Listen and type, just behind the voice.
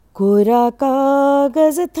कोरा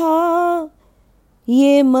कागज था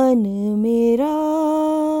ये मन मेरा,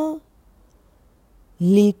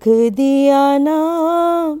 लिख दिया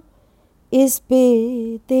नाम इस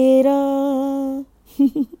पे तेरा।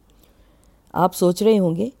 आप सोच रहे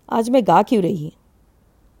होंगे आज मैं गा क्यों रही हूँ।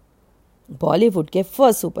 बॉलीवुड के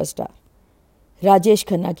फर्स्ट सुपरस्टार राजेश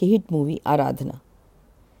खन्ना की हिट मूवी आराधना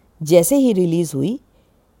जैसे ही रिलीज हुई,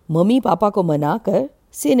 मम्मी पापा को मनाकर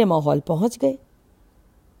सिनेमा हॉल पहुंच गए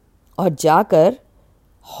और जाकर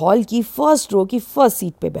हॉल की फर्स्ट रो की फर्स्ट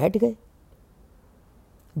सीट पे बैठ गए।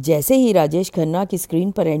 जैसे ही राजेश खन्ना की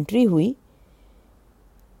स्क्रीन पर एंट्री हुई,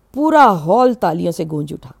 पूरा हॉल तालियों से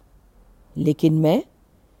गूंज उठा। लेकिन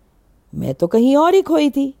मैं तो कहीं और ही खोई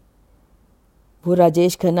थी। वो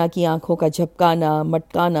राजेश खन्ना की आंखों का झपकाना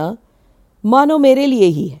मटकाना मानो मेरे लिए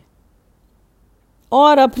ही है,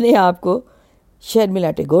 और अपने आप को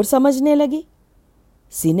शर्मिला टैगोर समझने लगी।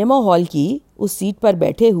 सिनेमा हॉल की उस सीट पर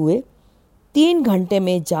बैठे हुए 3 घंटे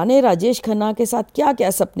में जाने राजेश खन्ना के साथ क्या क्या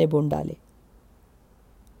सपने बुन डाले।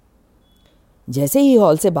 जैसे ही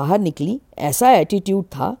हॉल से बाहर निकली, ऐसा एटीट्यूड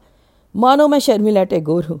था मानो मैं शर्मिला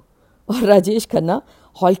टैगोर हूं और राजेश खन्ना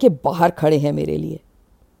हॉल के बाहर खड़े हैं मेरे लिए।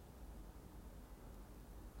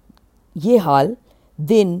 ये हाल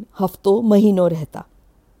दिन हफ्तों महीनों रहता।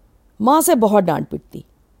 मां से बहुत डांट पिटती।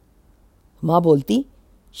 मां बोलती,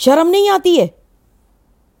 शर्म नहीं आती है,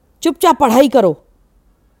 चुपचाप पढ़ाई करो,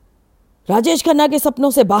 राजेश खन्ना के सपनों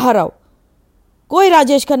से बाहर आओ, कोई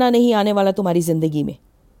राजेश खन्ना नहीं आने वाला तुम्हारी जिंदगी में।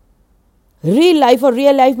 रियल लाइफ और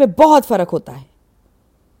रियल लाइफ में बहुत फर्क होता है।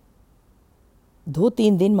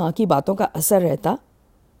 2-3 दिन मां की बातों का असर रहता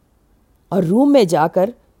और रूम में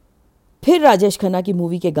जाकर फिर राजेश खन्ना की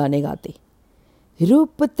मूवी के गाने गाते।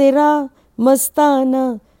 रूप तेरा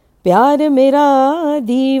मस्ताना, प्यार मेरा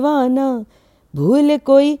दीवाना, भूल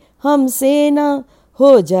कोई हमसे ना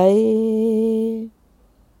हो जाए।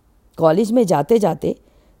 कॉलेज में जाते जाते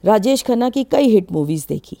राजेश खन्ना की कई हिट मूवीज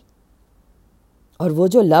देखी और वो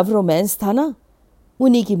जो लव रोमांस था ना,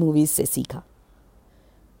 उन्हीं की मूवीज से सीखा।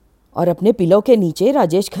 और अपने पिलो के नीचे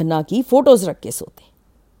राजेश खन्ना की फोटोज रख के सोते।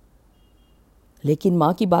 लेकिन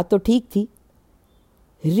मां की बात तो ठीक थी,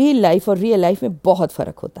 रियल लाइफ और रियल लाइफ में बहुत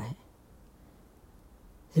फर्क होता है।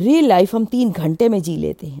 रियल लाइफ हम 3 घंटे में जी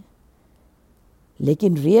लेते हैं,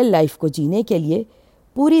 लेकिन रियल लाइफ को जीने के लिए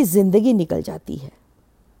पूरी जिंदगी निकल जाती है।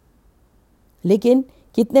 लेकिन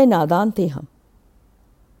कितने नादान थे हम।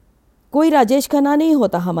 कोई राजेश खन्ना नहीं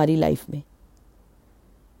होता हमारी लाइफ में,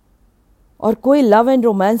 और कोई लव एंड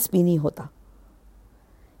रोमांस भी नहीं होता।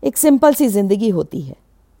 एक सिंपल सी जिंदगी होती है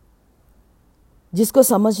जिसको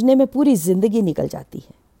समझने में पूरी जिंदगी निकल जाती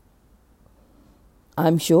है। आई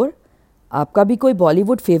एम श्योर आपका भी कोई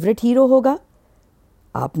बॉलीवुड फेवरेट हीरो होगा।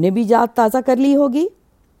 आपने भी याद ताज़ा कर ली होगी।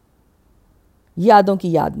 यादों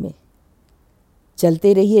की याद में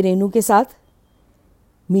चलते रहिए रेनू के साथ,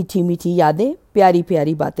 मीठी मीठी यादें, प्यारी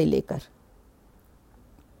प्यारी बातें लेकर।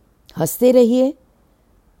 हंसते रहिए,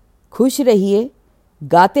 खुश रहिए,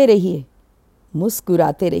 गाते रहिए,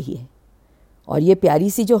 मुस्कुराते रहिए। और ये प्यारी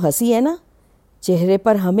सी जो हंसी है ना, चेहरे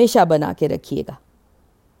पर हमेशा बना के रखिएगा।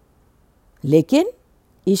 लेकिन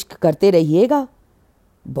इश्क करते रहिएगा,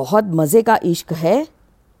 बहुत मज़े का इश्क है।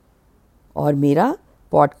 और मेरा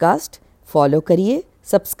पॉडकास्ट फॉलो करिए,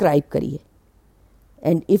 सब्सक्राइब करिए।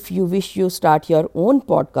 And if you wish you start your own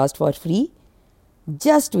podcast for free,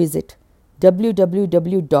 just visit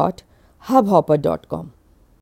www.hubhopper.com.